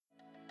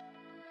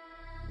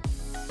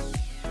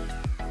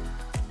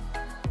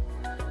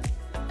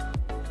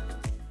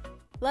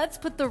Let's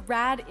put the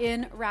rad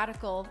in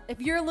radical.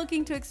 If you're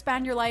looking to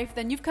expand your life,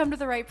 then you've come to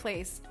the right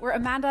place. We're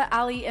Amanda,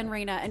 Ali, and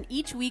Reina, and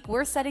each week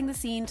we're setting the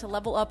scene to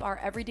level up our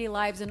everyday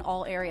lives in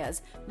all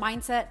areas: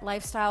 mindset,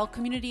 lifestyle,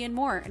 community, and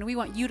more. And we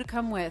want you to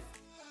come with.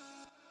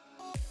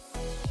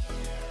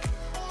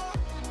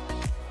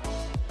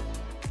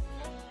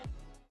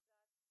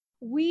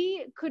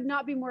 We could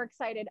not be more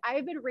excited. I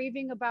have been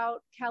raving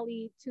about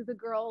Kelly to the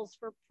girls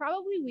for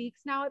probably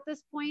weeks now at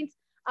this point.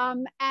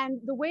 And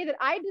the way that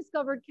I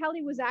discovered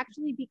Kelly was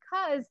actually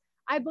because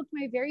I booked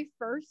my very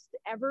first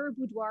ever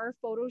boudoir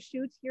photo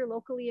shoot here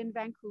locally in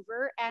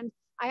Vancouver. And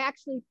I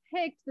actually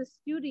picked the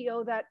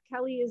studio that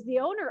Kelly is the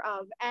owner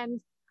of.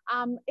 And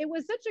it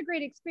was such a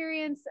great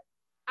experience.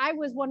 I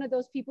was one of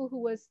those people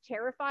who was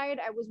terrified.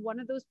 I was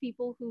one of those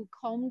people who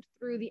combed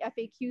through the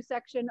FAQ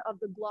section of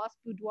the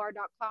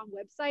glossboudoir.com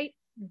website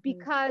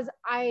because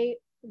I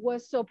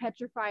was so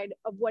petrified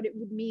of what it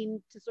would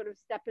mean to sort of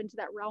step into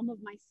that realm of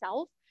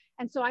myself.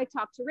 And so I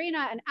talked to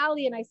Reina and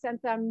Ali and I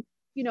sent them,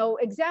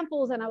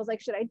 examples, and I was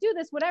like, should I do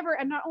this? Whatever.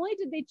 And not only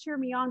did they cheer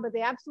me on, but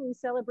they absolutely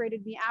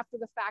celebrated me after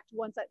the fact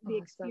once the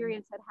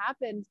experience had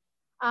happened.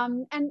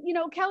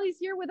 Kelly's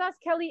here with us.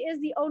 Kelly is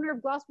the owner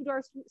of Gloss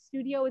Boudoir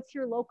Studio. It's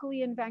here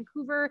locally in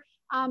Vancouver.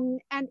 And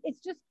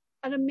it's just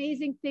an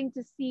amazing thing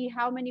to see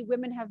how many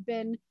women have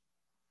been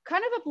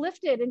kind of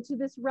uplifted into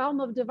this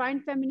realm of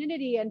divine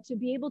femininity and to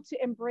be able to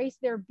embrace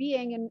their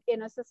being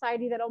in a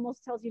society that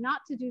almost tells you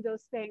not to do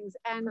those things.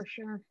 And for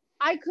sure,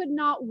 I could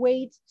not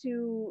wait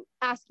to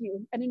ask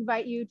you and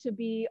invite you to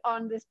be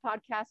on this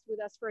podcast with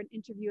us for an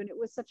interview. And it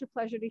was such a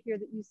pleasure to hear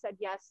that you said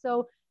yes.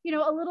 So,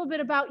 a little bit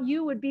about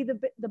you would be the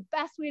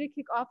best way to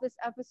kick off this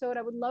episode.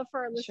 I would love for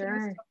our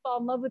listeners to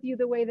fall in love with you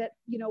the way that,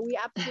 we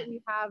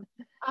absolutely have.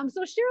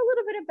 So share a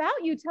little bit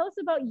about you. Tell us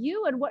about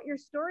you and what your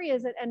story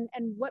is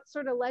and what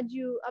sort of led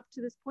you up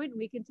to this point, and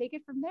we can take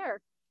it from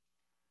there.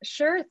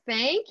 Sure.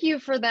 Thank you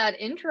for that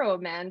intro,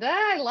 Amanda.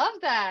 I love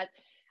that.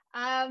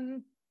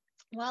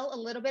 Well, a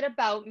little bit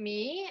about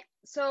me.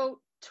 So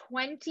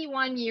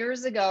 21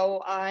 years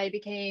ago, I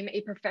became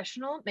a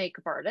professional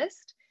makeup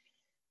artist,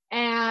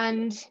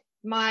 and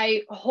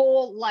my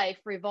whole life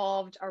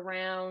revolved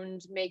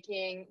around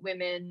making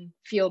women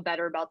feel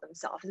better about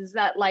themselves. Is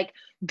that like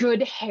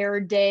good hair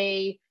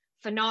day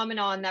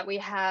phenomenon that we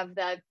have,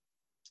 that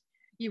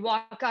you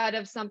walk out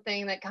of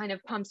something that kind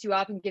of pumps you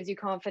up and gives you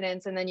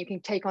confidence, and then you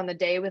can take on the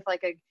day with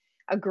like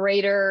a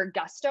greater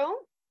gusto.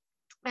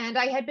 And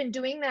I had been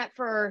doing that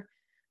for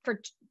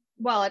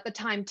at the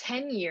time,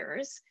 10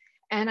 years.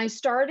 And I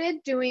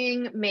started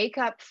doing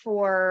makeup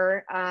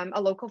for a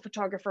local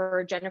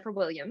photographer, Jennifer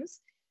Williams.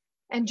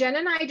 And Jen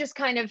and I just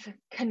kind of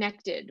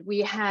connected. We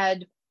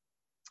had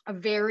a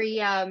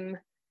very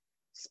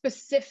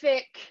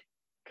specific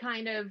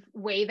kind of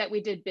way that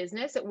we did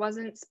business. It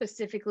wasn't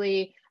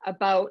specifically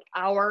about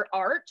our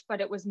art,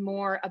 but it was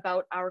more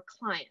about our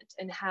client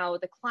and how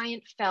the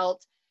client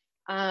felt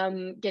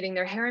getting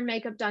their hair and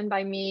makeup done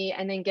by me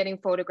and then getting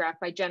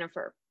photographed by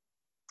Jennifer.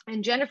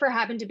 And Jennifer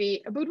happened to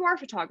be a boudoir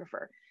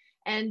photographer.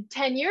 And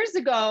 10 years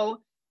ago,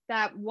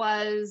 that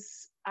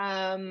was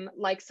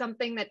like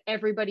something that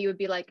everybody would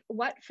be like,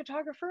 what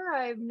photographer?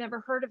 I've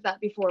never heard of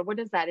that before. What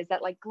is that? Is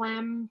that like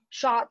glam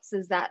shots?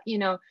 Is that,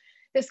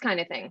 this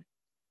kind of thing.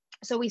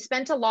 So we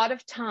spent a lot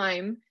of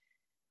time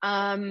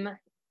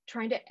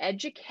trying to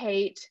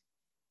educate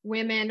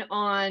women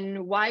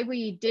on why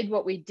we did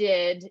what we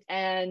did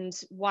and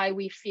why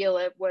we feel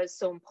it was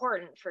so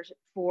important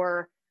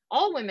for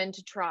all women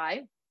to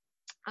try.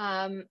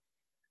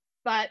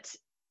 But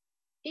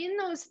in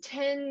those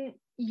 10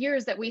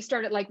 years that we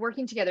started like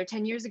working together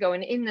 10 years ago,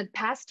 and in the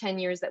past 10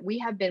 years that we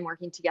have been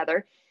working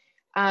together,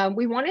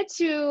 we wanted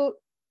to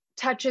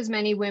touch as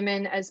many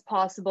women as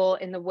possible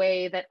in the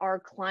way that our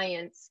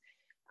clients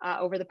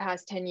over the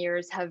past 10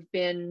 years have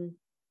been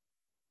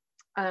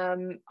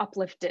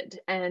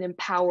uplifted and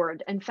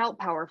empowered and felt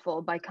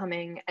powerful by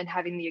coming and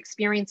having the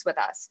experience with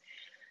us.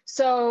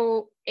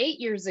 So 8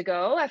 years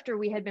ago, after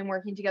we had been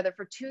working together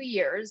for 2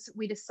 years,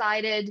 we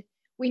decided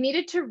we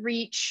needed to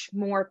reach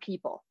more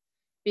people,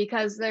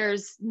 because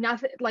there's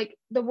nothing like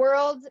the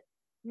world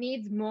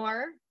needs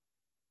more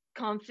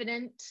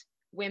confident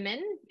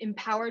women,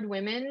 empowered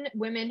women,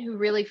 women who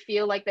really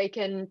feel like they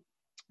can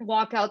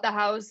walk out the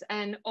house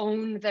and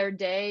own their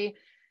day,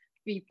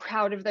 be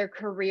proud of their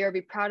career,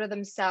 be proud of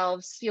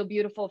themselves, feel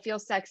beautiful, feel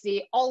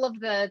sexy, all of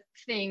the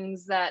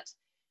things that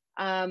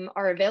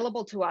are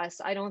available to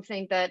us. I don't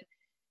think that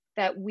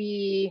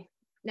we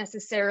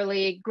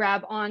necessarily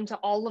grab onto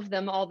all of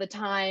them all the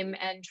time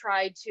and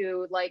try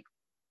to like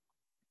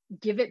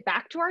give it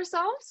back to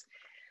ourselves.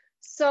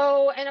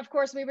 So, and of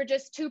course we were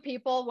just two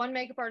people, one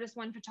makeup artist,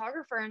 one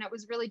photographer, and it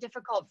was really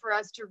difficult for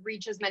us to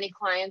reach as many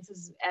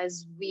clients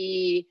as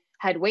we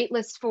had wait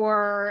lists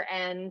for.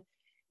 And,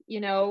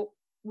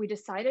 we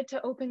decided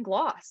to open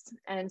Gloss.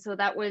 And so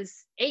that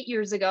was 8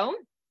 years ago.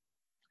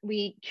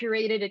 We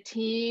curated a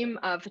team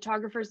of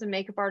photographers and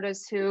makeup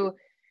artists who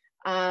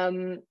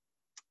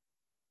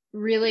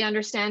really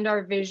understand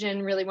our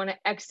vision, really want to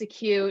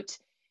execute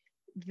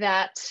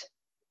that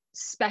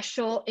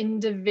special,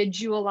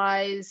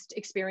 individualized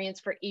experience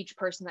for each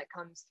person that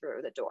comes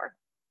through the door.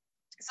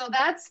 So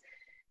that's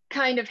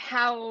kind of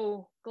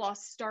how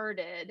Gloss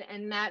started.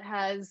 And that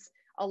has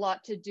a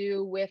lot to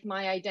do with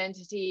my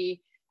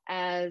identity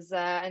as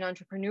an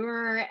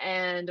entrepreneur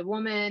and a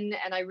woman.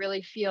 And I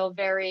really feel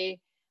very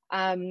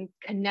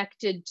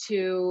connected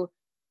to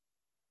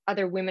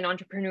other women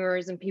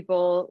entrepreneurs and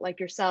people like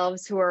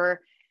yourselves who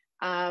are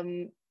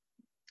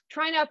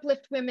trying to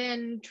uplift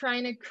women,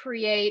 trying to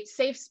create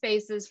safe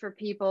spaces for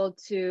people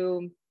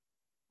to,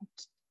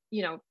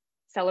 you know,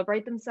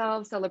 celebrate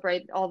themselves,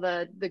 celebrate all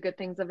the good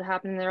things that have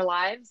happened in their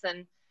lives.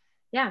 And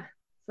yeah, so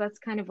that's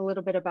kind of a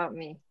little bit about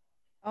me.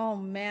 Oh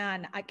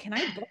man, can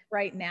I book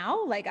right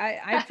now? Like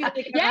I feel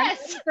like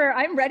yes,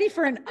 I'm ready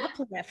for an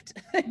uplift.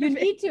 You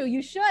need to,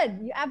 you should,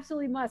 you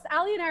absolutely must.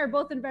 Ali and I are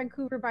both in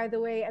Vancouver, by the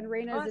way, and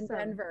Raina's in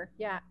Denver.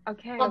 Yeah.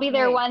 Okay. I'll be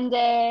there one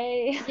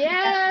day.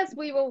 Yes,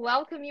 we will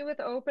welcome you with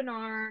open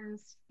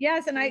arms.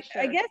 Yes, and I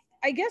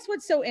guess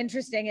what's so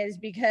interesting is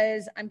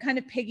because I'm kind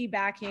of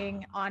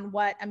piggybacking on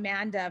what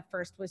Amanda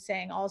first was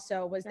saying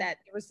also was that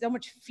there was so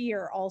much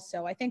fear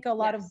also. I think a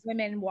lot of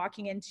women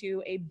walking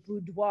into a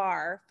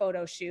boudoir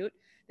photo shoot,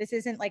 this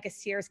isn't like a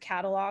Sears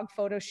catalog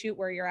photo shoot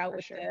where you're out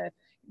with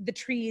the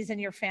trees and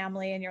your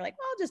family and you're like,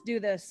 well, I'll just do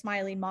the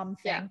smiley mom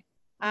thing.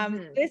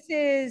 This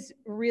is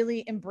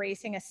really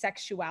embracing a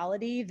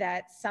sexuality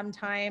that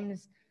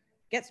sometimes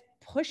gets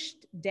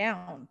pushed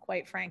down,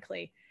 quite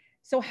frankly.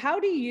 So how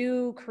do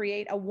you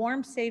create a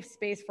warm, safe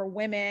space for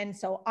women?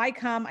 So I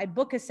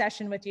book a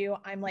session with you.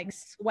 I'm like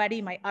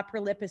sweaty. My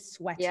upper lip is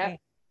sweating.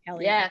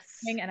 Kelly,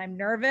 and I'm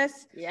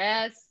nervous.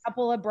 Yes. A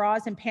couple of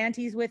bras and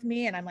panties with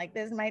me. And I'm like,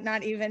 this might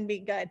not even be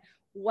good.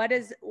 What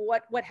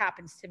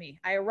happens to me?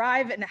 I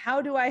arrive and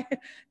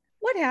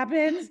what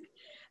happens?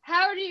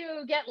 How do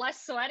you get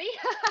less sweaty,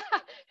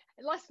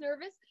 less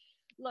nervous?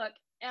 Look,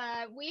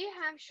 we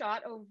have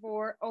shot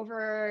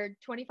over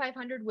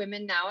 2,500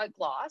 women now at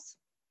Gloss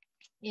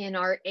in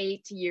our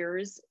 8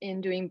 years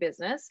in doing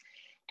business.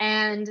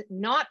 And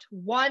not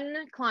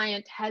one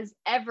client has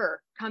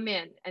ever come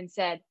in and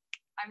said,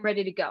 I'm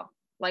ready to go.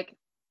 Like,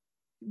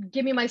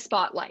 give me my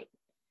spotlight.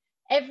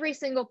 Every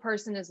single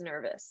person is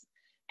nervous.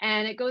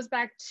 And it goes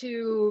back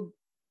to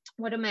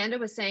what Amanda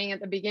was saying at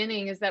the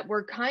beginning, is that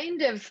we're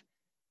kind of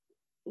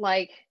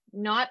like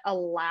not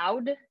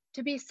allowed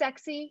to be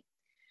sexy.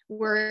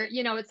 We're,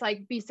 it's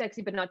like be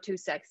sexy, but not too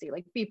sexy.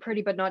 Like be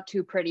pretty, but not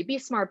too pretty. Be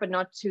smart, but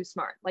not too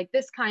smart. Like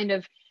this kind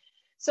of,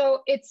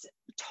 so it's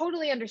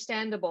totally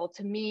understandable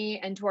to me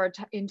and to our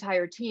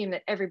entire team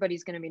that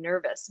everybody's going to be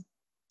nervous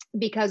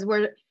because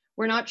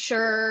we're not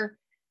sure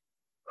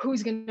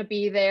who's going to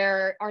be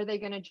there. Are they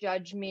going to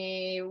judge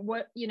me?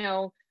 What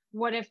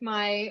if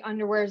my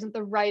underwear isn't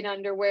the right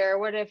underwear?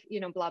 What if,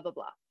 blah, blah,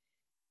 blah.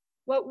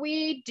 What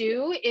we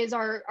do is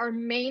our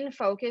main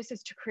focus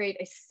is to create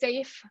a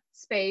safe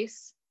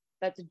space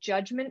that's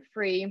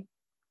judgment-free,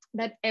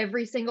 that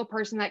every single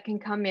person that can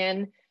come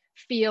in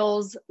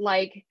feels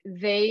like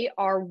they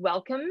are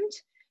welcomed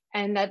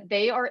and that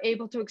they are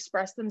able to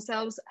express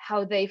themselves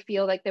how they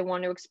feel like they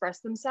want to express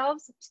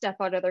themselves, step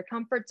out of their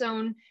comfort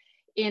zone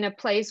in a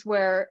place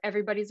where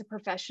everybody's a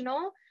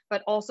professional,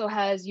 but also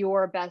has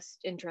your best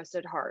interest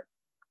at heart.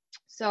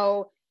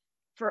 So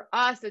for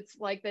us, it's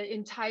like the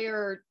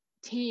entire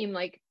team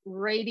like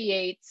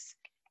radiates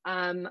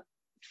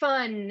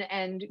fun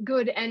and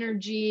good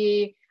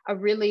energy, a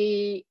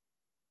really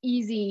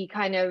easy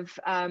kind of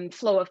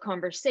flow of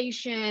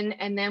conversation.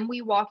 And then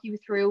we walk you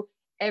through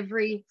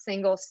every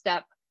single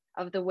step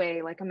of the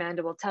way. Like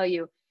Amanda will tell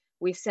you,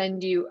 we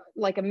send you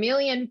like a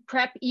million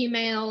prep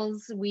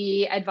emails.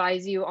 We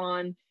advise you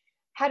on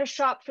how to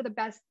shop for the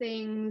best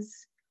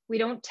things. We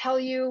don't tell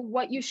you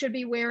what you should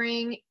be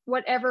wearing,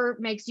 whatever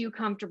makes you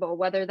comfortable,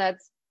 whether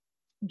that's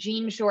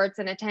jean shorts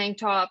and a tank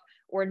top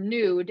or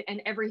nude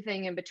and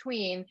everything in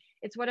between.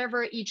 It's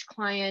whatever each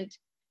client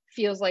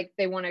feels like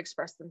they want to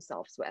express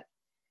themselves with.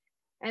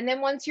 And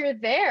then once you're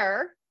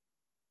there,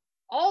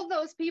 all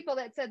those people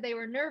that said they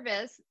were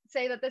nervous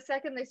say that the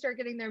second they start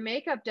getting their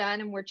makeup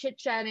done and we're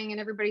chit-chatting and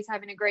everybody's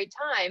having a great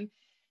time,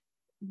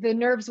 the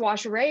nerves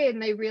wash away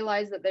and they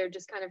realize that they're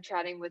just kind of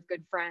chatting with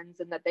good friends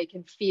and that they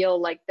can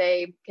feel like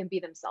they can be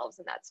themselves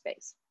in that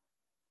space.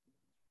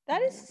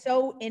 That is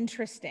so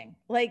interesting.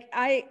 Like,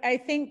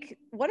 I think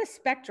what a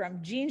spectrum,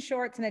 jean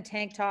shorts and a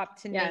tank top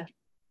to naked,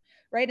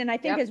 right? And I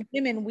think as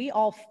women, we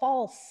all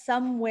fall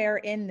somewhere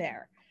in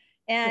there.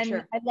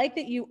 And I like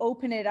that you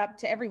open it up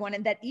to everyone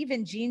and that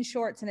even jean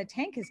shorts and a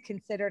tank is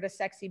considered a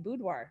sexy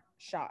boudoir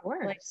shot.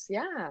 Like,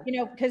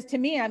 because to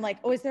me, I'm like,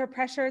 oh, is there a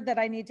pressure that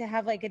I need to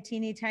have like a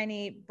teeny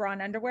tiny bra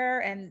and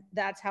underwear? And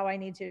that's how I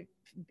need to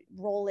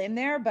roll in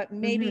there, but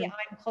maybe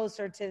I'm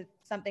closer to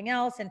something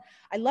else. And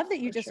I love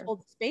that you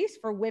hold space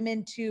for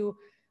women to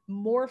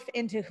morph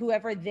into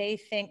whoever they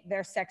think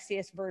their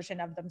sexiest version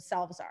of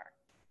themselves are.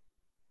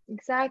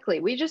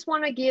 Exactly. We just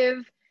want to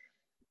give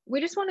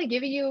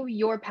you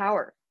your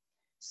power.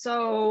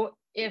 So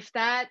if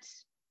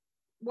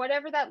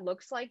whatever that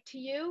looks like to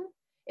you,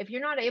 if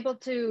you're not able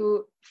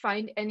to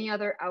find any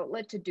other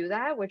outlet to do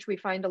that, which we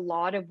find a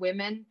lot of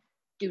women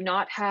do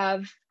not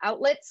have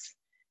outlets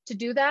to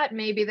do that.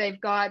 Maybe they've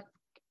got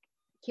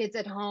kids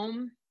at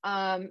home.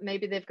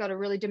 Maybe they've got a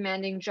really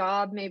demanding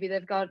job. Maybe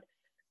they've got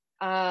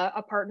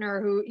a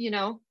partner who, you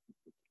know,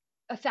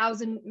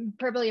 1,000,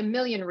 probably a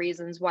million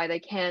reasons why they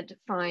can't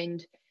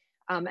find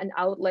an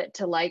outlet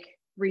to like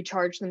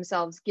recharge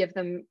themselves, give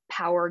them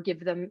power,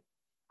 give them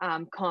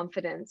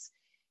confidence.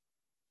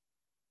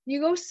 You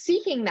go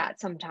seeking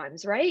that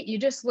sometimes, right? You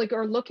just like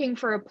are looking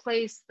for a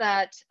place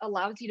that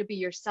allows you to be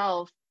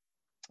yourself,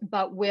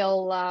 but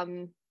will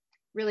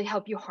really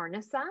help you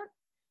harness that,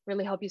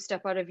 really help you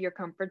step out of your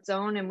comfort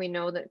zone. And we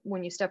know that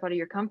when you step out of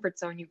your comfort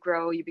zone, you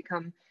grow, you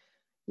become,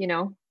 you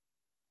know,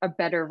 a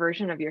better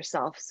version of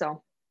yourself.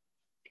 So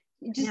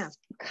just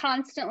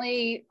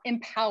constantly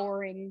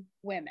empowering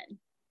women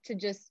to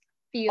just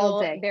feel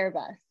their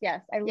best.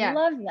 Yes, I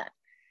love that.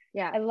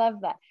 Yeah, I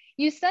love that.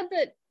 You said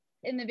that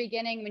in the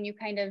beginning, when you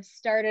kind of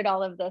started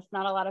all of this,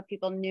 not a lot of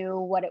people knew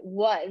what it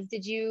was.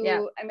 Did you?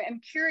 Yeah.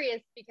 I'm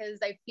curious because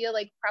I feel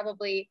like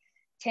probably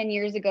 10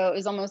 years ago, it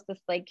was almost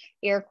this like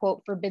air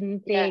quote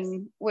forbidden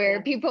thing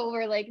where people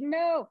were like,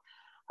 no,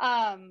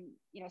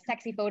 you know,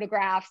 sexy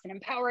photographs and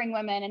empowering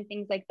women and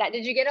things like that.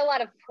 Did you get a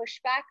lot of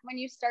pushback when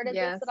you started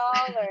this at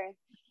all? Or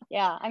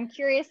I'm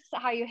curious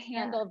how you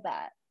handled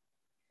that.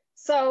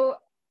 So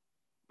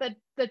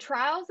the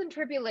trials and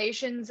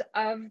tribulations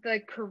of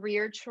the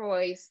career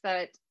choice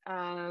that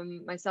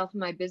myself and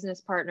my business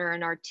partner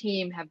and our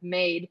team have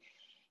made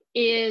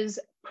is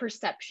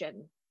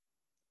perception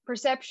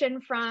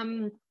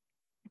from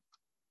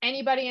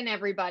anybody and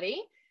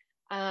everybody,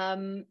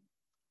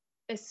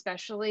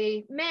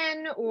 especially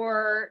men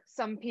or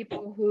some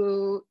people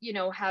who, you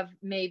know, have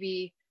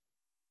maybe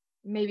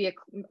a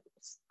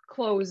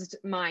closed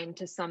mind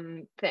to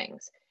some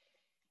things.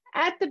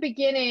 At the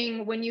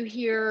beginning, when you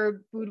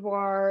hear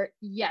boudoir,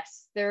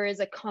 yes, there is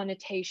a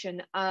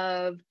connotation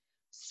of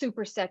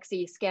super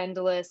sexy,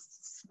 scandalous,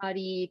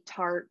 smutty,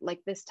 tart, like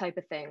this type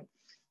of thing.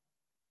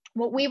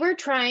 What we were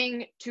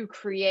trying to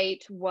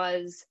create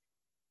was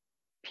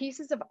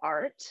pieces of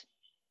art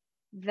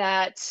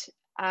that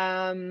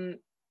that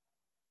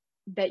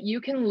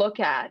you can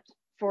look at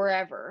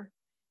forever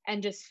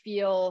and just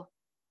feel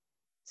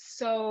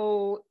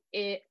so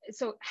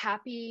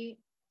happy,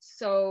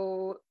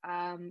 so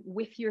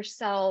with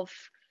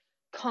yourself,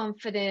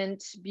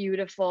 confident,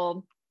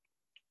 beautiful.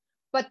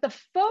 But the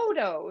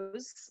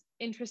photos,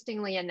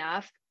 interestingly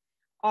enough,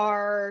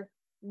 are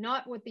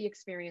not what the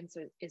experience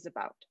is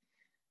about.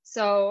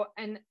 So,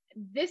 and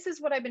this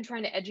is what I've been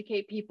trying to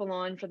educate people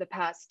on for the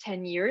past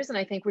 10 years, and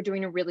I think we're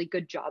doing a really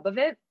good job of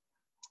it,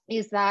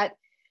 is that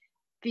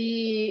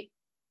the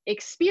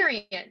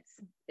experience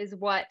is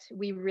what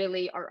we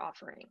really are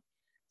offering.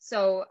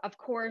 So of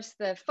course,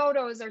 the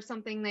photos are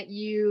something that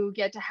you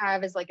get to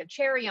have as like a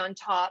cherry on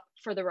top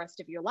for the rest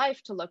of your life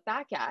to look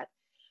back at.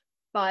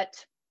 But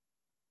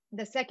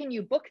the second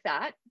you book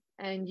that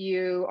and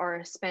you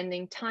are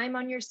spending time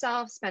on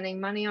yourself, spending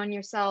money on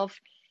yourself,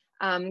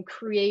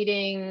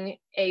 creating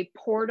a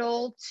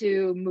portal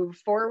to move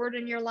forward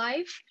in your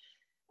life.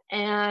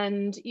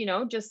 And, you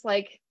know, just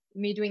like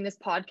me doing this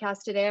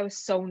podcast today, I was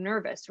so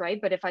nervous,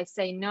 right? But if I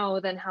say no,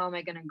 then how am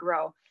I going to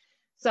grow?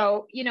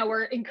 So, you know,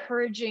 we're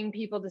encouraging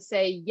people to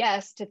say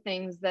yes to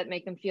things that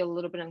make them feel a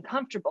little bit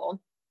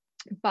uncomfortable.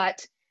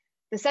 But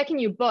the second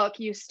you book,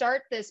 you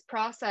start this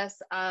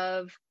process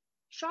of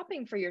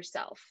shopping for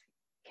yourself,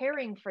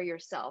 caring for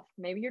yourself.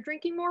 Maybe you're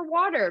drinking more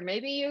water.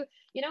 Maybe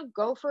you know,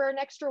 go for an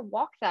extra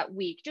walk that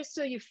week, just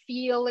so you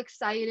feel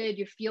excited,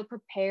 you feel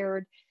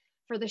prepared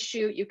for the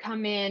shoot. You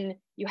come in,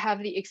 you have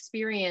the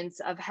experience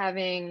of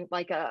having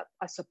like a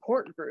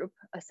support group,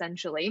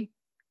 essentially,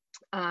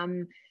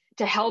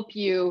 to help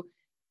you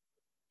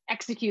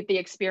execute the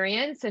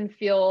experience and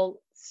feel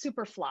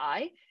super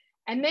fly.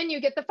 And then you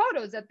get the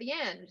photos at the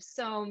end.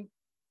 So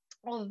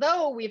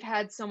although we've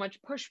had so much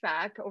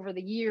pushback over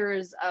the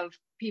years of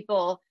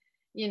people,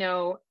 you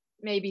know,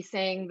 maybe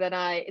saying that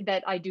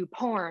I do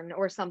porn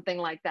or something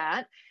like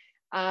that,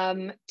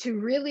 to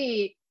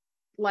really,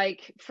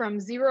 like, from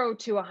 0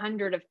 to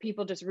 100 of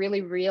people just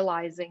really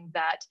realizing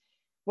that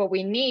what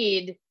we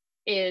need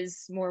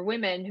is more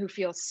women who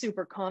feel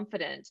super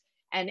confident.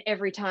 And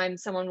every time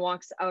someone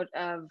walks out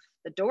of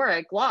the door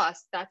at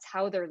Gloss, that's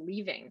how they're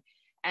leaving.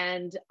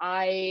 And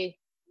I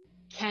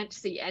can't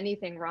see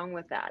anything wrong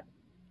with that.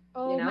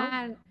 Oh, you know?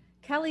 Man,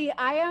 Kelly,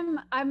 I'm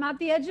at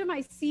the edge of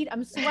my seat.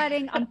 I'm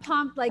sweating. I'm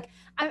pumped. Like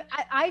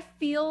I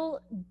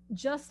feel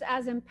just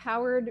as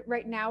empowered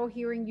right now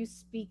hearing you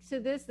speak to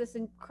this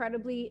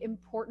incredibly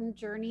important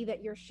journey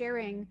that you're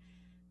sharing,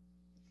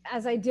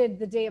 as I did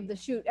the day of the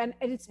shoot. And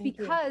it's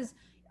because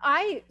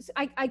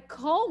I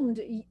combed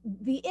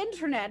the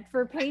internet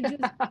for pages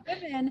of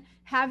women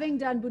having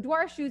done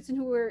boudoir shoots and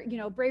who were, you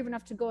know, brave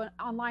enough to go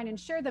online and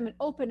share them and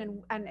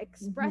open and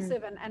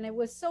expressive. And it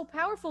was so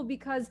powerful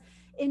because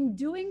in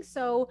doing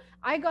so,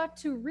 I got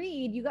to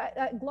read,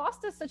 Gloss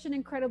does such an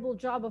incredible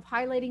job of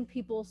highlighting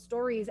people's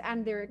stories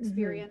and their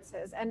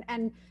experiences.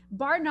 And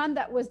bar none,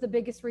 that was the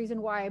biggest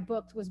reason why I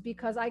booked, was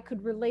because I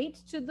could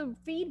relate to the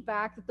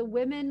feedback that the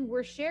women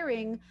were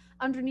sharing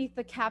underneath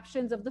the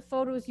captions of the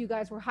photos you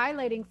guys were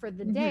highlighting for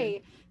the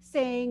day,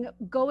 saying,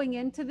 going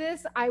into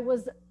this, I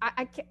was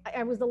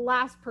the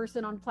last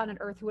person on planet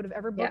Earth who would have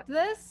ever booked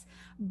this,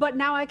 but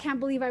now I can't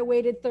believe I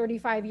waited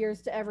 35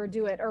 years to ever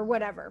do it, or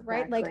whatever,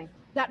 right? Like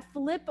that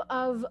flip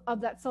of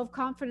that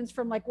self-confidence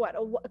from like what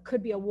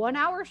could be a 1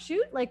 hour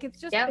shoot, like it's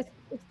just it's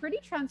pretty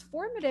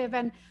transformative.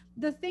 And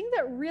the thing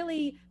that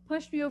really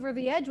pushed me over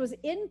the edge was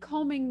in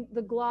combing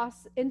the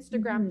Gloss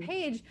Instagram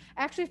page,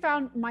 I actually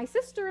found my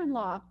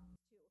sister-in-law.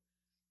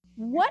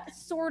 What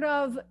sort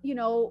of, you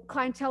know,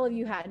 clientele have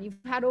you had? You've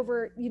had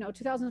over, you know,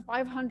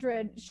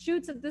 2,500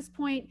 shoots at this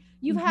point.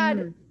 You've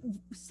had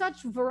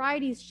such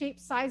varieties,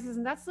 shapes, sizes,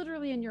 and that's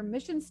literally in your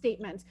mission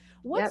statement.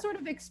 What sort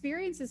of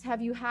experiences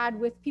have you had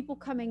with people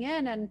coming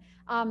in and,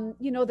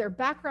 you know, their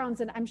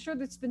backgrounds? And I'm sure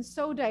that's been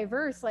so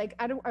diverse. Like,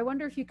 I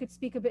wonder if you could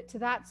speak a bit to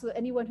that, so that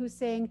anyone who's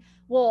saying,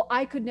 well,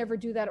 I could never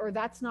do that, or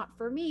that's not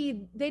for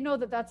me, they know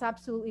that that's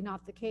absolutely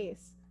not the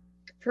case.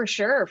 For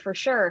sure, for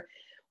sure.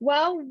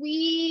 Well,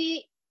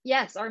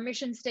 yes, our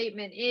mission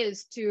statement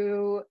is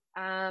to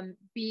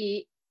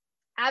be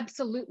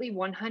absolutely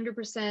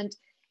 100%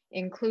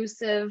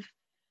 inclusive,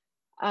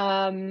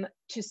 to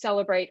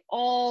celebrate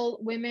all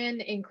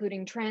women,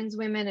 including trans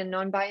women and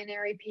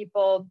non-binary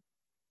people.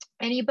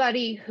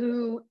 Anybody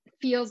who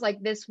feels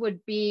like this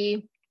would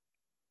be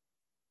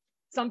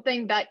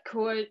something that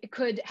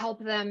could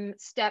help them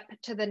step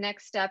to the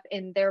next step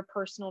in their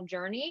personal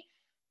journey,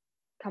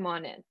 come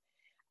on in.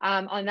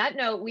 On that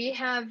note, we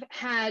have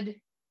had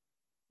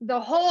the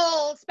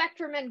whole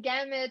spectrum and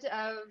gamut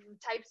of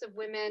types of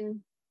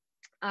women.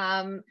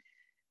 And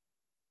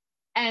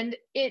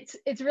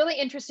it's really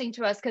interesting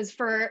to us because,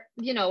 for,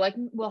 you know, like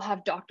we'll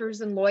have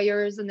doctors and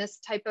lawyers and this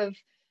type of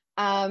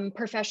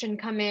profession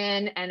come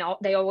in, and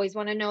they always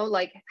want to know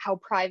like how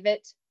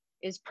private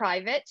is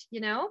private,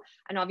 you know,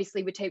 and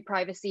obviously we take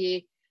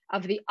privacy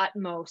of the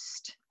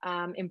utmost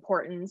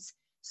importance.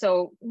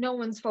 So no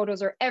one's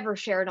photos are ever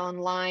shared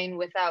online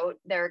without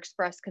their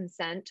express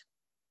consent.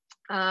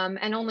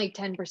 And only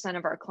 10%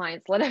 of our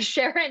clients let us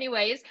share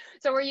anyways.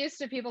 So we're used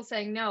to people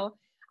saying no.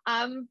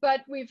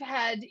 But we've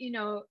had, you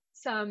know,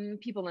 some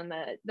people in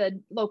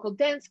the local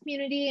dance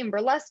community and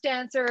burlesque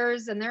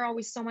dancers, and they're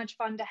always so much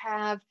fun to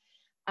have.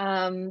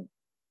 And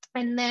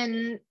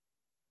then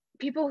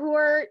people who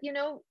are, you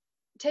know,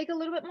 take a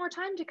little bit more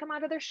time to come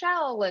out of their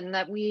shell, and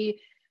that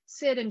we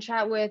sit and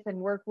chat with and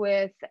work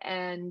with,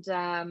 and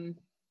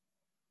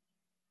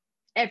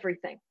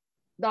everything,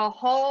 the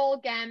whole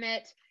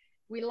gamut.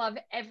 We love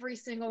every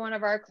single one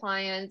of our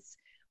clients.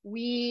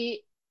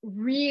 We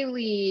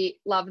really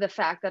love the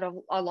fact that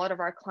a lot of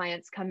our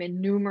clients come in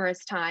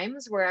numerous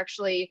times. We're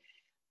actually,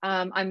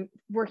 I'm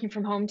working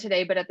from home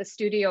today, but at the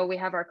studio, we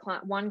have our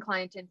one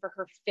client in for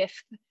her 5th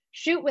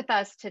shoot with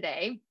us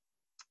today.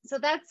 So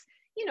that's,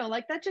 you know,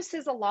 like that just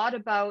says a lot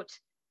about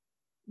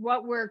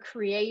what we're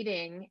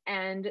creating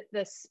and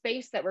the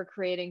space that we're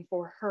creating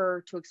for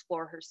her to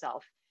explore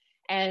herself.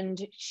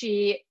 And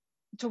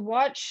to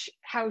watch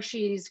how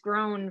she's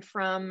grown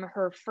from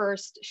her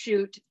first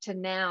shoot to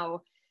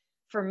now,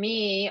 for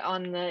me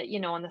on the, you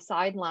know, on the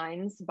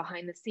sidelines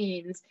behind the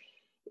scenes,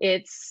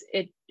 it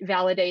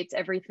validates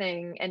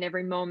everything and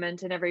every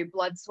moment and every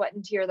blood, sweat,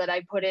 and tear that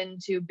I put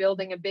into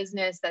building a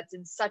business that's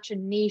in such a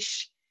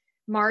niche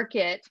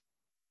market.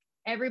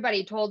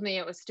 Everybody told me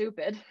it was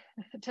stupid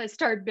to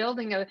start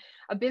building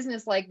a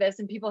business like this,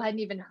 and people hadn't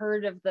even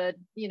heard of the,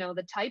 you know,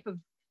 the type of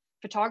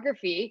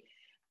photography,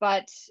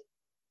 but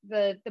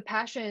the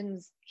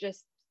passion's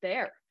just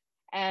there.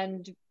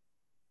 And,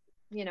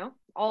 you know,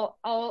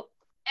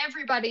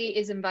 everybody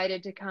is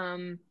invited to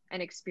come and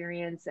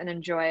experience and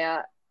enjoy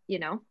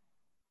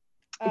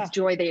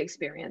enjoy the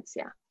experience.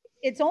 Yeah.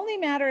 It's only a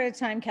matter of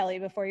time, Kelly,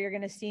 before you're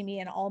going to see me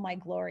in all my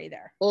glory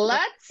there.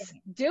 Let's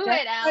do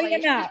it, Allie. You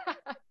know.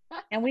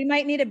 And we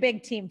might need a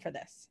big team for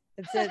this.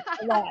 It's a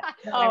lot.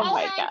 Oh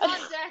my God.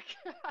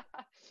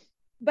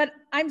 But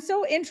I'm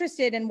so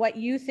interested in what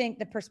you think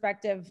the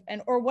perspective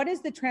or what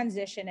is the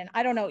transition? And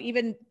I don't know,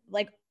 even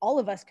like all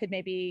of us could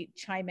maybe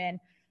chime in.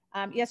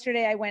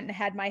 Yesterday, I went and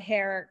had my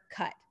hair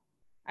cut.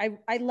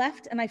 I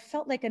left and I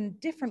felt like a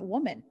different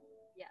woman.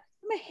 Yes.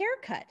 My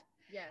haircut.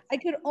 Yes. I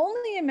could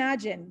only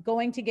imagine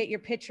going to get your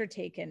picture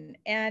taken.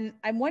 And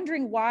I'm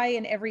wondering why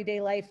in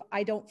everyday life,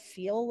 I don't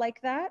feel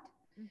like that.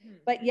 Mm-hmm.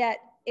 But yet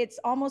it's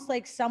almost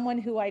like someone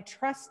who I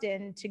trust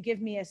in to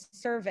give me a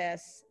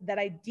service that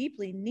I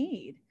deeply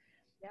need.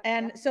 Yep,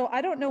 and so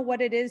I don't know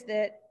what it is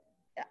that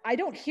I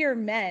don't hear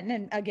men.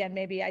 And again,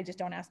 maybe I just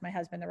don't ask my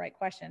husband the right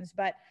questions,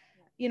 but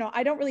you know,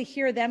 I don't really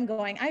hear them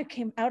going, I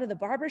came out of the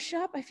barber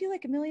shop, I feel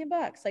like $1 million.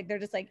 Like, they're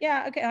just like,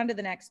 yeah, okay, on to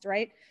the next,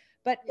 right?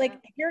 But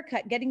like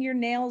haircut, getting your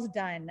nails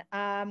done,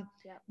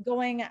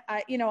 going,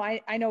 you know,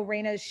 I know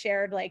Raina's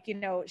shared, like, you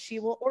know, she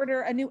will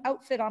order a new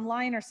outfit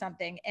online or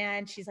something,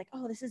 and she's like,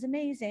 oh, this is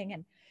amazing.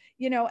 And,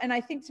 you know, and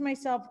I think to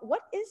myself,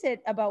 what is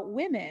it about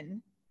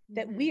women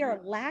that we are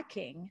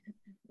lacking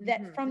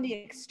that from the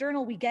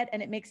external we get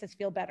and it makes us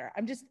feel better?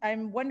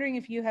 I'm wondering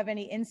if you have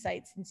any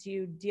insights, since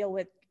you deal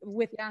with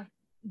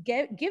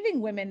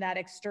giving women that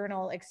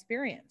external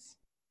experience.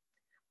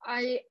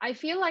 I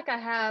feel like I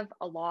have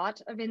a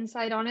lot of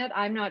insight on it.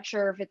 I'm not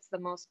sure if it's the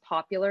most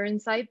popular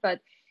insight, but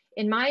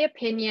in my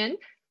opinion,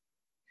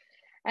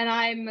 and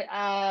I'm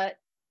a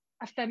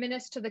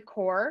feminist to the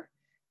core,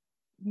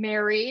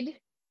 married,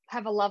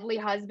 have a lovely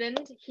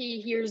husband.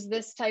 He hears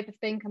this type of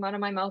thing come out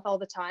of my mouth all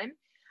the time.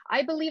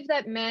 I believe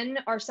that men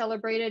are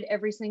celebrated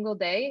every single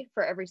day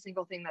for every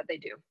single thing that they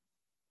do.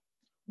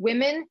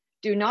 Women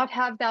do not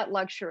have that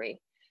luxury,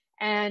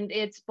 and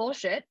it's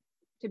bullshit,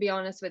 to be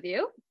honest with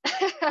you.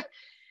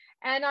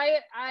 And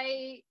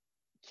I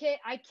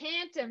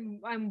can't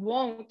and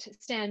won't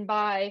stand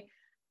by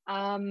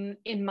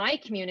in my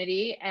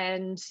community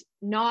and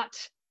not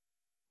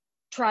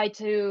try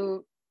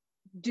to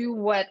do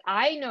what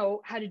I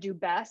know how to do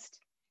best,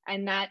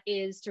 and that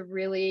is to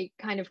really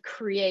kind of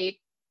create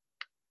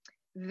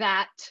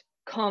that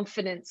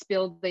confidence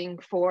building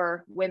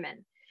for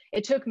women.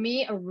 It took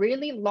me a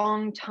really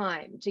long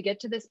time to get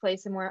to this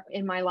place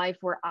in my life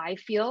where I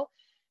feel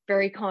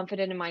very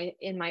confident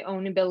in my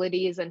own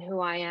abilities and who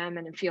I am,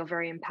 and feel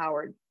very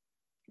empowered.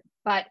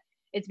 But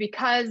it's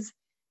because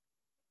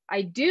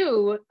I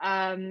do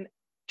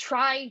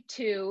try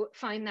to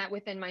find that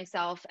within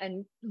myself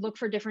and look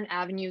for different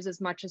avenues as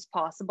much as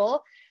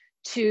possible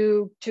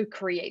to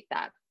create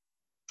that.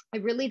 I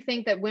really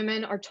think that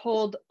women are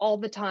told all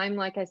the time,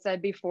 like I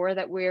said before,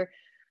 that we're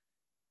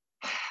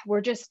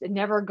just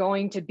never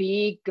going to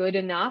be good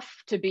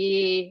enough to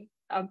be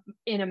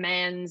in a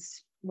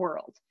man's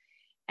world.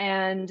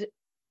 And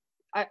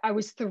I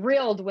was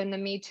thrilled when the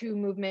Me Too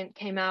movement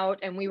came out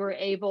and we were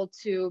able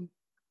to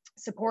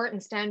support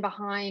and stand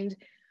behind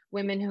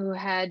women who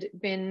had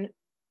been,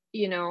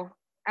 you know,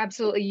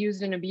 absolutely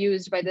used and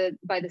abused by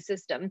the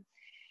system.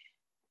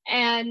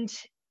 And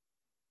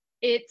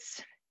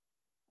it's,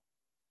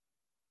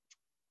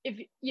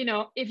 if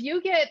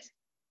you get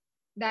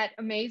that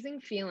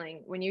amazing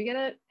feeling when you get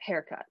a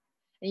haircut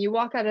and you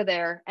walk out of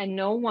there and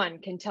no one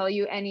can tell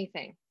you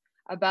anything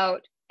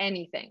about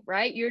anything,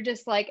 right? You're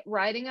just like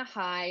riding a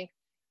high.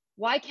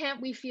 Why can't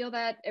we feel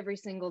that every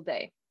single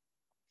day?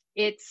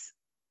 It's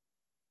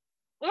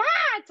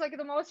like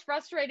the most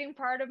frustrating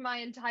part of my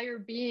entire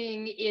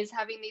being is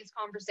having these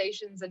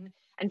conversations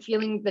and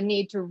feeling the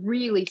need to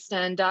really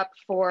stand up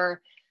for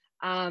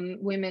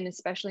women,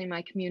 especially in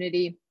my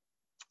community,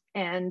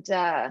 and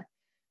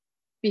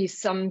be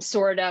some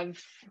sort of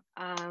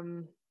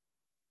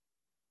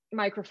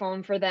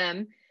microphone for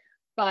them.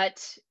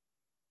 But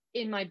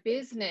in my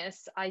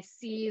business, I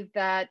see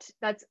that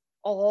that's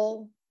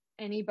all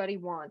anybody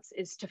wants,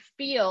 is to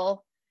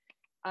feel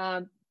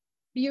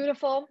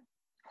beautiful,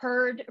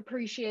 heard,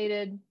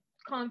 appreciated,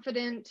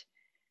 confident,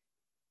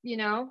 you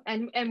know,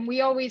 and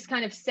we always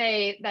kind of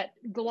say that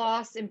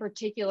gloss in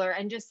particular,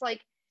 and just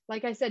like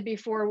I said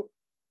before,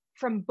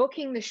 from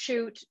booking the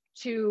shoot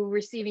to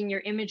receiving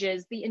your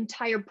images, the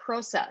entire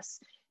process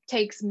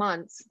takes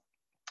months,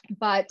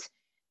 but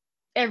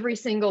every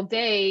single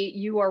day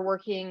you are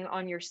working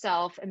on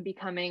yourself and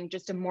becoming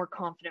just a more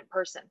confident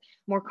person.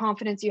 More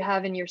confidence you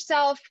have in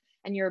yourself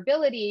and your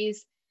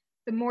abilities,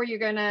 the more you're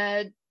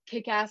gonna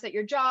kick ass at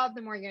your job,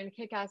 the more you're gonna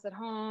kick ass at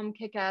home,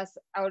 kick ass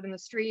out in the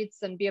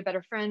streets, and be a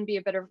better friend, be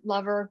a better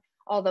lover,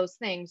 all those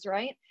things,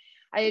 right?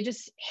 I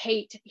just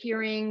hate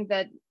hearing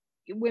that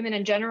women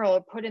in general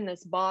are put in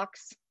this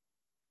box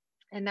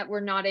and that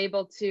we're not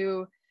able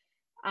to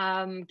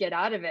get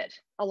out of it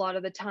a lot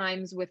of the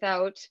times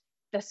without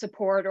the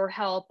support or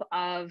help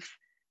of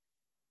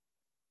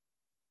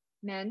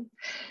men.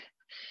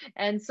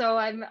 And so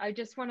I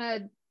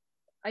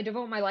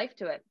devote my life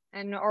to it,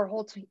 and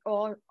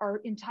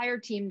our entire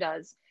team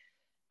does,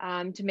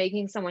 to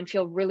making someone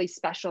feel really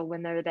special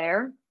when they're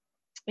there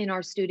in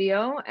our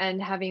studio,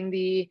 and having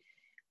the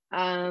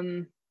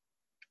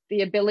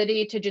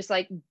ability to just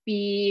like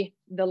be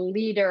the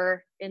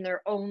leader in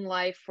their own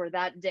life for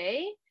that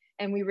day.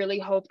 And we really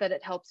hope that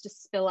it helps to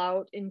spill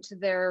out into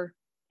their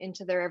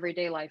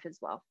everyday life as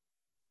well.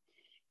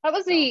 That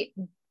was a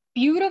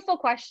beautiful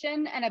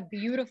question and a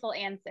beautiful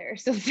answer.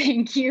 So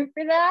thank you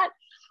for that.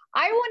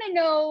 I want to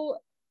know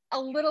a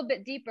little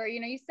bit deeper.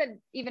 You know, you said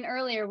even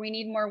earlier, we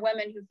need more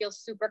women who feel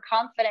super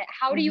confident.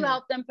 How do you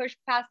help them push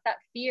past that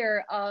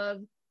fear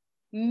of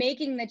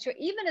making the choice,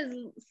 even as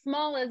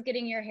small as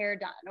getting your hair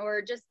done,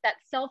 or just that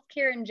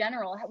self-care in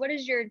general? What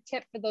is your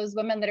tip for those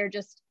women that are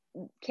just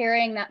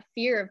carrying that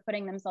fear of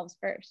putting themselves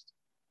first?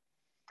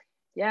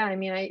 Yeah, I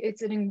mean,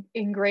 it's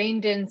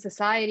ingrained in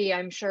society.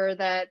 I'm sure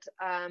that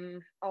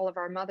all of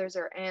our mothers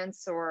or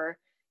aunts or,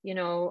 you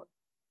know,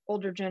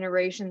 older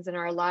generations in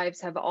our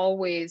lives have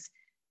always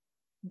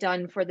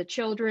done for the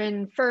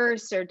children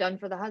first or done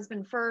for the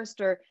husband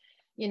first, or,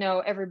 you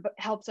know,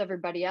 helps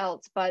everybody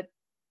else. But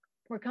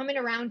we're coming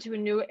around to a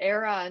new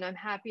era, and I'm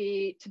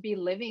happy to be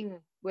living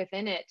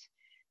within it.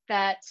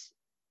 That,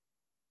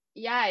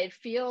 yeah, it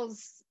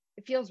feels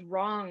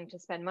wrong to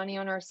spend money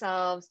on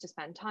ourselves, to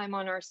spend time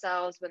on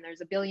ourselves when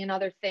there's a billion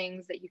other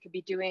things that you could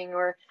be doing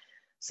or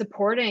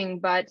supporting.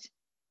 But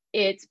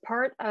it's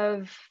part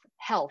of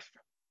health.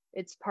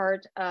 It's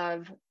part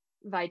of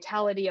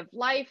vitality of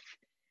life.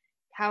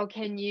 How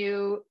can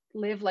you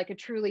live like a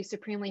truly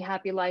supremely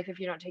happy life if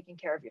you're not taking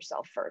care of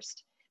yourself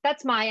first?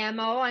 That's my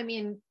MO. I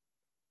mean,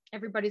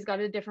 everybody's got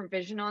a different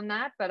vision on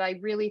that, but I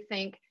really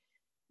think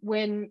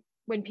when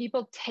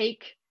people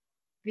take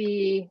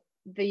the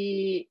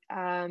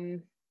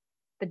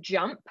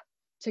jump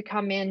to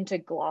come into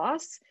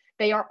Gloss,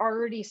 they are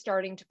already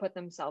starting to put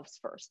themselves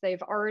first.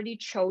 They've already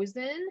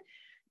chosen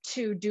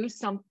to do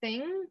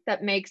something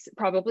that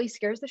probably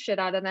scares the shit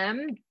out of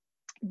them,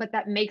 but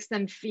that makes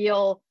them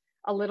feel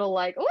a little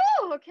like,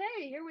 oh,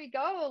 okay, here we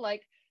go.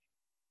 Like,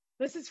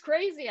 this is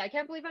crazy. I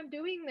can't believe I'm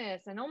doing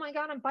this. And oh my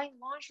God, I'm buying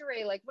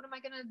lingerie. Like, what am I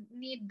going to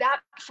need that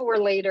for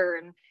later?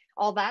 And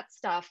all that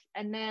stuff.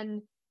 And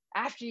then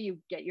after you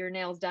get your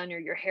nails done or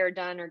your hair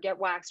done or get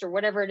waxed or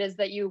whatever it is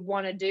that you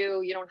want to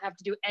do, you don't have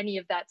to do any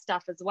of that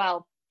stuff as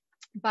well.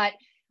 But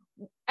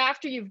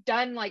after you've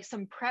done like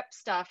some prep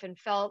stuff and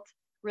felt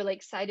really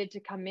excited to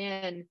come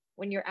in,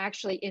 when you're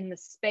actually in the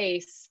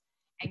space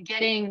and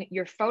getting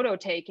your photo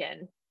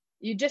taken,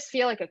 you just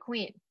feel like a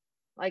queen.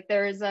 Like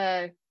there's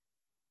a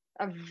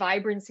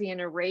vibrancy and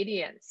a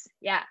radiance.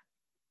 Yeah,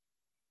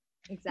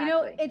 exactly. You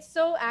know, it's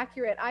so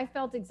accurate. I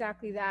felt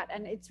exactly that.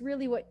 And it's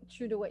really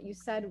true to what you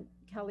said,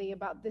 Kelly,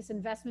 about this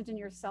investment in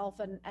yourself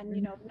and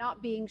you know,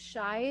 not being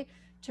shy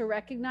to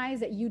recognize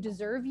that you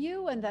deserve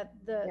you, and that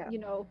you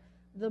know,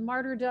 the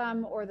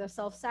martyrdom or the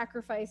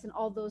self-sacrifice and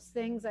all those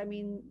things, I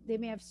mean, they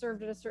may have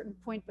served at a certain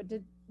point, but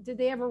did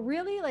they ever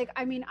really? Like,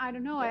 I mean, I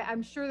don't know.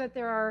 I'm sure that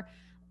there are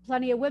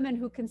plenty of women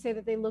who can say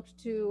that they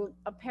looked to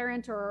a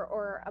parent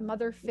or a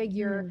mother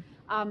figure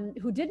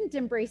who didn't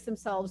embrace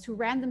themselves, who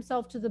ran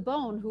themselves to the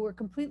bone, who were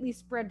completely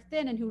spread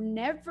thin, and who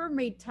never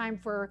made time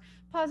for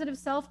positive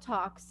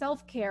self-talk,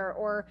 self-care,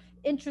 or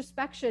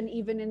introspection,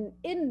 even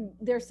in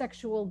their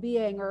sexual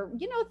being, or,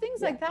 you know,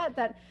 things like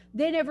that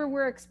they never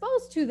were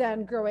exposed to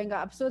then growing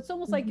up. So it's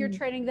almost like you're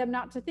training them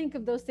not to think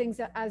of those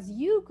things as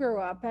you grew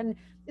up. And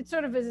it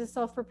sort of is a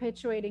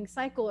self-perpetuating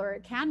cycle, or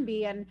it can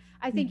be. And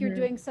I think you're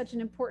doing such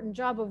an important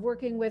job of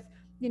working with,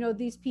 you know,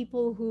 these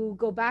people who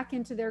go back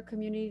into their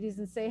communities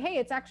and say, hey,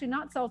 it's actually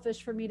not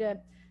selfish for me to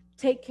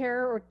take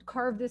care or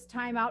carve this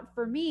time out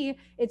for me.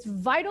 It's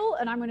vital,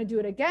 and I'm going to do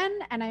it again,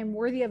 and I'm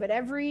worthy of it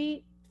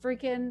every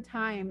freaking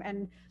time.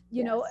 And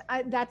you know,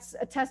 that's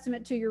a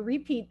testament to your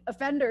repeat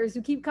offenders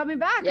who keep coming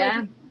back,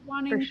 like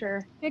wanting for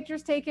sure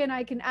pictures taken.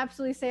 I can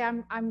absolutely say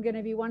I'm going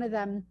to be one of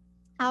them.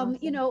 Awesome.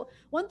 You know,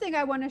 one thing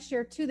I want to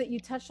share too that you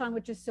touched on,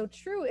 which is so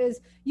true,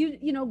 is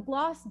you know,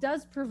 Gloss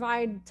does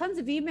provide tons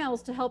of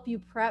emails to help you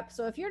prep.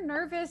 So if you're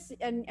nervous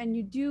and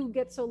you do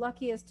get so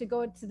lucky as to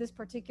go to this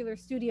particular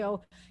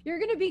studio, you're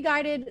going to be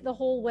guided the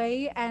whole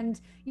way.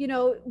 And you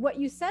know, what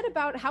you said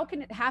about how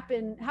can it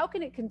happen, how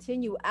can it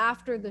continue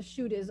after the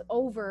shoot is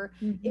over,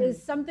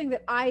 is something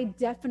that I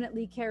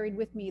definitely carried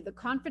with me. The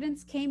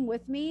confidence came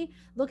with me.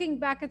 Looking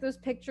back at those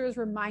pictures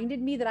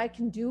reminded me that I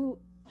can do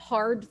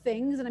hard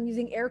things, and I'm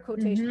using air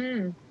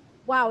quotations.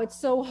 Wow, it's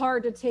so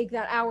hard to take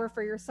that hour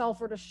for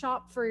yourself or to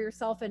shop for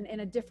yourself in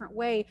a different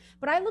way.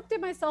 But I looked at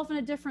myself in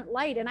a different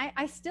light, and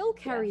I still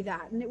carry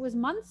that. And it was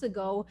months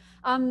ago.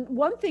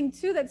 One thing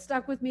too that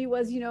stuck with me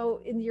was, you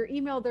know, in your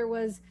email, there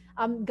was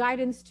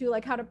guidance to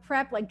like how to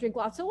prep, like drink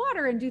lots of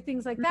water and do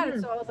things like that.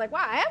 And so I was like,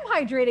 wow, I am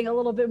hydrating a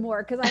little bit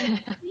more because I'm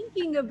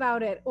thinking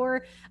about it.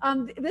 Or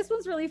this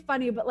one's really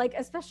funny, but like,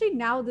 especially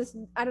now, this,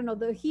 I don't know,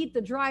 the heat,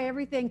 the dry,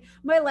 everything,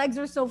 my legs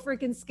are so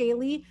freaking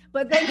scaly,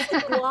 but thanks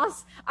to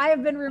Gloss, I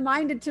have been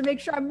reminded to make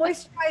sure I'm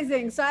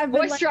moisturizing. So I've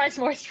been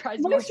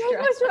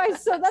moisturize.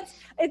 So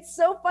it's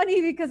so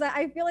funny because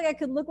I feel like I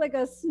could look like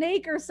a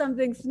snake or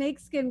something, snake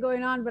skin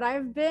going on, but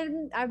I've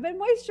been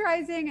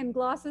moisturizing, and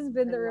Gloss has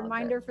been the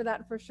reminder for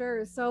that for sure.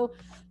 So,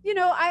 you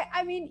know,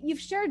 I mean, you've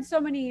shared so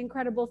many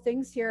incredible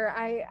things here.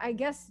 I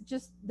guess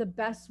just the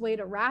best way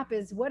to wrap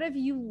is, what have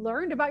you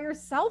learned about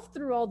yourself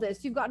through all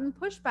this? You've gotten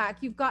pushback,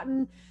 you've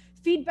gotten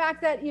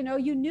feedback that, you know,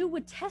 you knew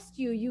would test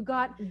you. You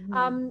got,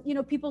 you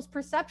know, people's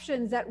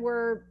perceptions that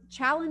were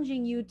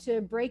challenging you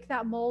to break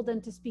that mold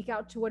and to speak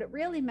out to what it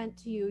really meant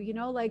to you. You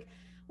know, like,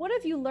 what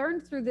have you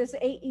learned through this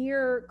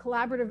 8-year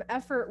collaborative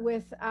effort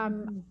with,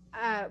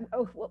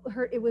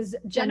 it was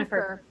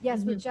Jennifer.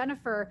 Yes, with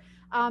Jennifer,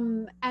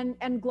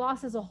 and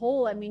Gloss as a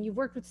whole. I mean, you've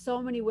worked with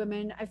so many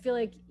women. I feel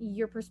like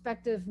your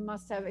perspective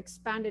must have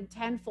expanded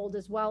tenfold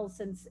as well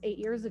since 8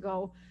 years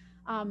ago.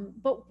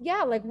 But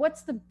yeah, like,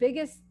 what's the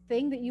biggest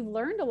thing that you've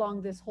learned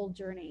along this whole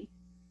journey?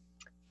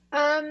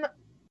 The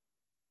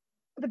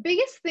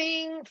biggest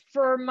thing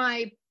for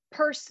my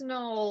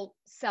personal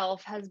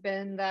self has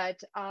been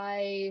that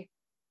I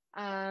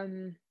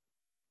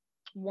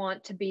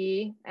want to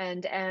be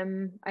and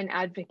am an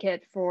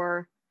advocate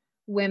for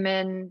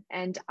women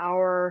and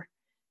our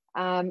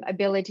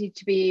ability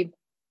to be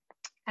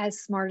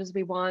as smart as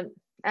we want,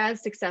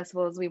 as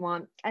successful as we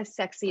want, as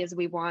sexy as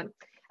we want,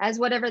 as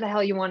whatever the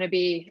hell you want to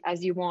be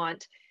as you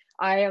want.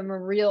 I am a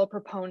real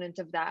proponent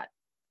of that.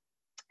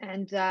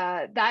 And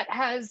that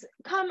has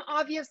come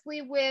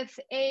obviously with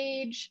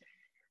age,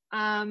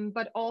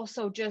 but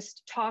also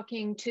just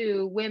talking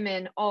to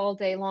women all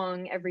day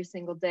long, every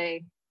single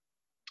day,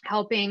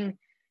 helping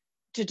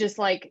to just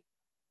like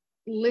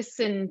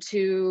listen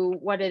to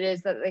what it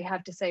is that they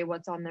have to say,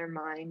 what's on their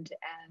mind,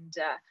 and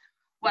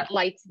what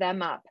lights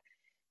them up.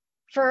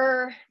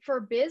 For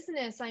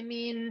business, I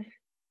mean,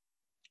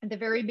 at the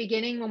very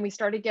beginning when we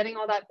started getting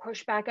all that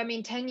pushback, I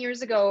mean, 10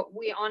 years ago,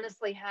 we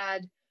honestly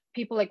had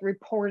people like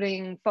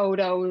reporting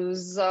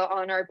photos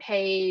on our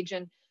page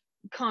and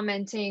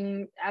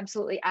commenting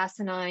absolutely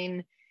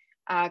asinine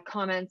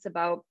comments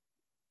about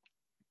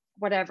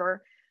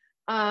whatever.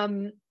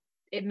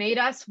 It made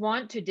us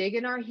want to dig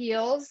in our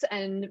heels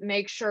and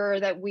make sure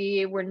that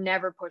we were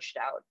never pushed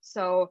out.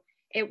 So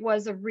it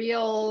was a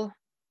real,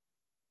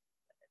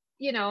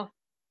 you know,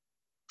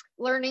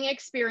 learning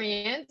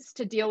experience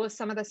to deal with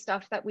some of the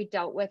stuff that we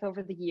dealt with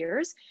over the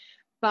years.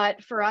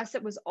 But for us,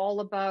 it was all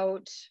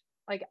about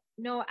like,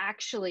 no,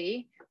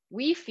 actually,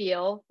 we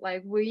feel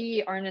like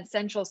we are an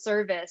essential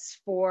service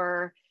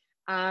for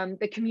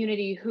the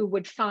community who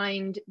would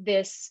find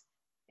this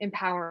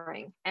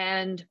empowering.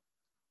 And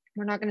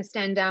we're not going to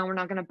stand down. We're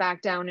not going to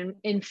back down. And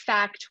in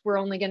fact, we're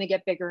only going to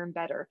get bigger and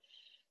better.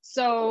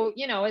 So,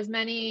 you know, as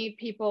many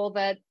people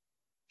that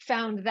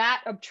found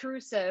that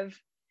obtrusive,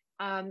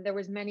 there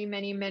was many,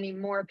 many, many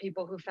more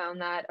people who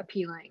found that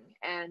appealing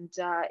and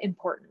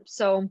important.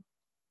 So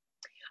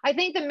I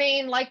think the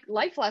main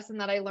life lesson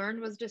that I learned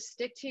was just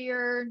stick to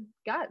your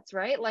guts,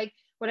 right? Like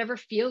whatever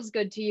feels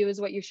good to you is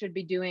what you should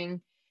be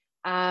doing.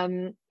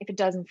 If it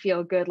doesn't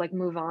feel good, like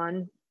move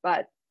on.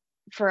 But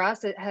for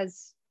us, it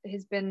has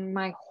been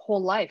my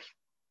whole life.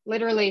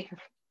 Literally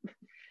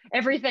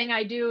everything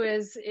I do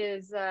is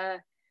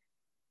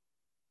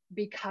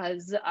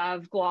because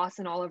of Gloss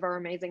and all of our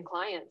amazing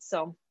clients.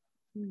 So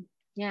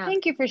yeah.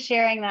 Thank you for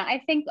sharing that. I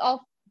think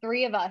all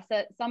three of us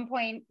at some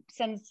point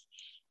since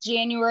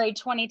January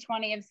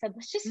 2020 have said,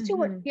 let's just do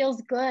what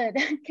feels good.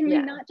 Can we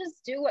not just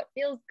do what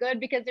feels good?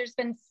 Because there's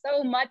been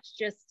so much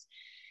just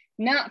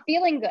not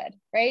feeling good,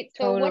 right?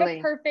 So what a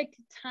perfect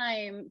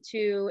time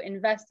to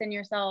invest in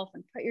yourself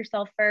and put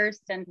yourself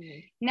first. And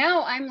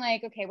now I'm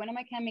like, okay, when am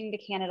I coming to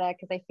Canada?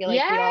 Because I feel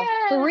like we all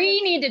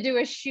three need to do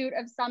a shoot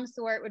of some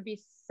sort. Would be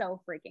so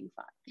freaking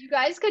fun. You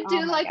guys could do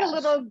a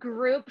little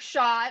group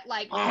shot,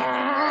 like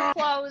wear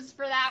clothes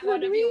for that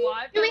one if you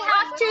want. Do we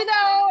have to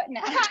though?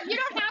 No. You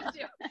don't have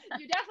to.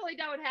 You definitely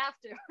don't have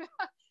to.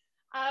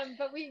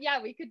 But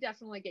we could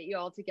definitely get you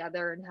all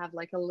together and have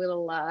like a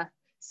little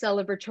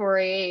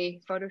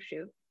celebratory photo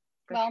shoot.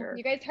 Well, sure.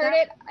 You guys heard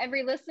it,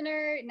 every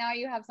listener. Now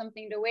you have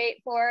something to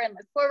wait for and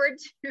look forward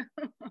to.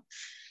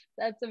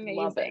 That's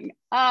amazing.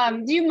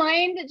 Do you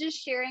mind just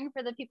sharing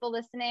for the people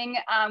listening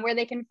where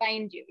they can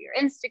find you, your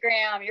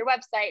Instagram, your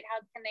website? How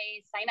can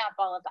they sign up,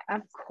 all of that?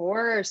 Of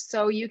course.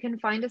 So you can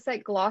find us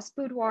at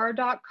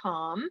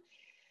glossboudoir.com.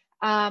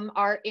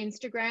 Our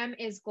Instagram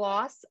is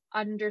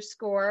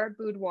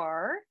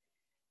gloss_boudoir.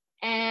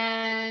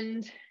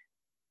 And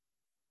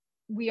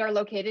we are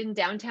located in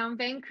downtown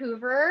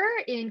Vancouver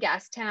in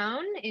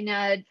Gastown in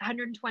a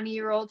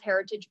 120-year-old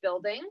heritage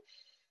building.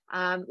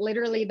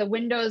 Literally the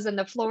windows and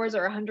the floors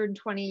are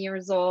 120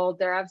 years old.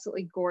 They're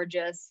absolutely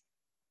gorgeous.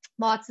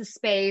 Lots of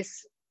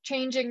space,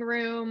 changing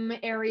room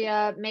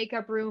area,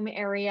 makeup room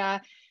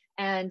area,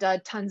 and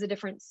tons of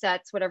different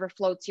sets, whatever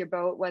floats your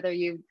boat, whether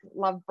you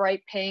love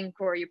bright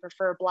pink or you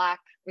prefer black.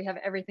 We have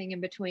everything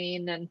in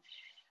between, and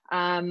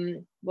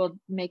we'll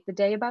make the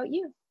day about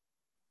you.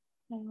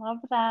 I love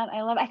that.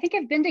 I think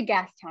I've been to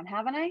Gastown,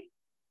 haven't I?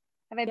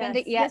 Have I been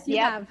to? Yes, you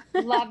have.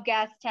 Love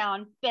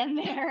Gastown. Been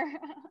there.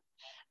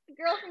 The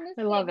girl from the States.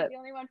 I love it. The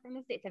only one from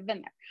the States. I've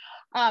been there.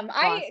 Awesome.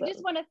 I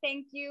just want to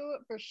thank you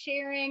for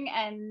sharing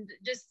and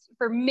just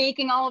for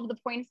making all of the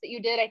points that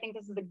you did. I think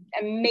this is an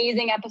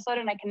amazing episode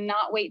and I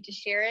cannot wait to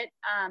share it.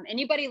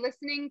 Anybody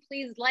listening,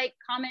 please like,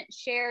 comment,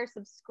 share,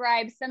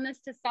 subscribe, send this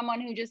to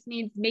someone who just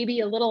needs maybe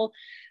a little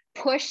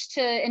push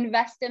to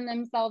invest in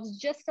themselves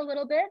just a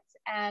little bit,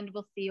 and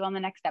we'll see you on the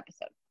next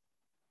episode.